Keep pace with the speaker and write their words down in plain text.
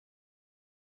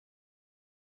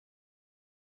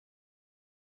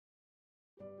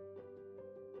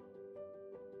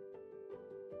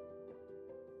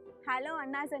Hello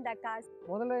Annas and Akkas.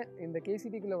 முதல்ல இந்த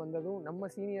கேசிடிக்குள்ளே வந்ததும் நம்ம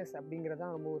சீனியர்ஸ் அப்படிங்கிறது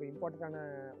தான் ரொம்ப ஒரு இம்பார்ட்டண்ட்டான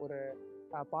ஒரு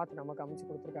பாத் நமக்கு அமைச்சு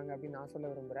கொடுத்துருக்காங்க அப்படின்னு நான் சொல்ல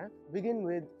விரும்புகிறேன். Begin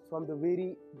with, from the very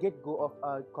get-go of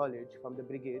our college, from the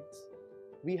brigades,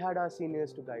 we had our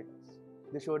seniors to guide us.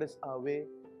 They showed us our way,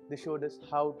 they showed us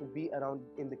how to be around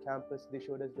in the campus, they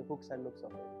showed us the hooks and nooks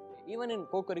of it. Even in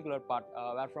co-curricular part,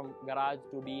 where from garage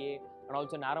to DA and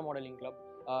also Narrow Modeling Club,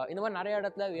 in the Naraya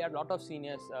Adathla, we had a lot of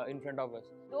seniors in front of us.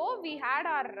 Though we had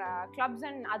our clubs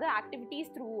and other activities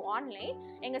through online,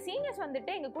 எங்க seniors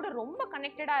வந்துட்டு எங்க கூட ரொம்ப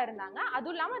கனெக்டடா இருந்தாங்க.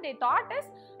 அதுவும் இல்லாம they taught us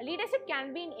leadership can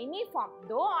be in any form,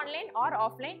 though online or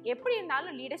offline. எப்படி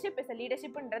இருந்தாலும் leadership is a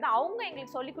leadershipன்றது அவங்க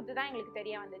எங்களுக்கு சொல்லி கொடுத்து தான் எங்களுக்கு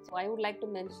தெரிய வந்துச்சு. I would like to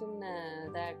mention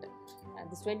that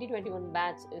this 2021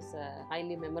 batch is a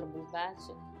highly memorable batch.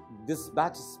 This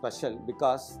batch is special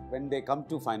because when they come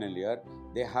to final year,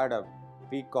 they had a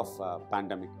peak of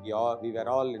pandemic. We were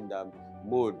all in the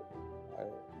mood.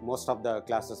 Most of the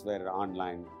classes were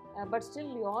online. But still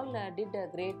you all did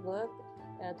great work.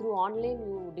 Through online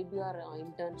you did your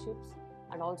internships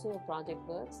and also your project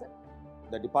works.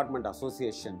 The department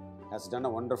association has done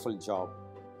a wonderful job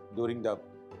during the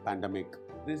pandemic.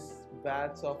 This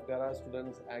batch of garage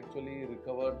students actually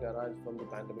recovered garage from the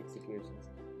pandemic situations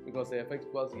because the effect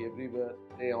was everywhere.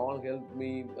 They all helped me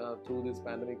through this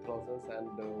pandemic process and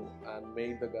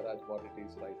made the garage what it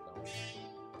is right now.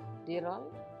 Dear all,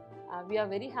 we are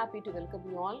very happy to welcome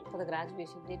you all for the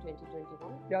graduation day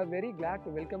 2021. We are very glad to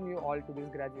welcome you all to this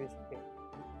graduation day.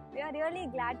 We are really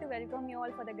glad to welcome you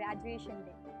all for the graduation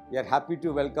day. We are happy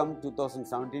to welcome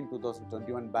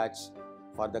 2017-2021 batch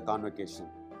for the convocation.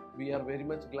 We are very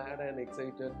much glad and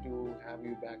excited to have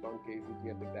you back on KCT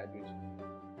at the graduation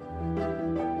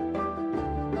day.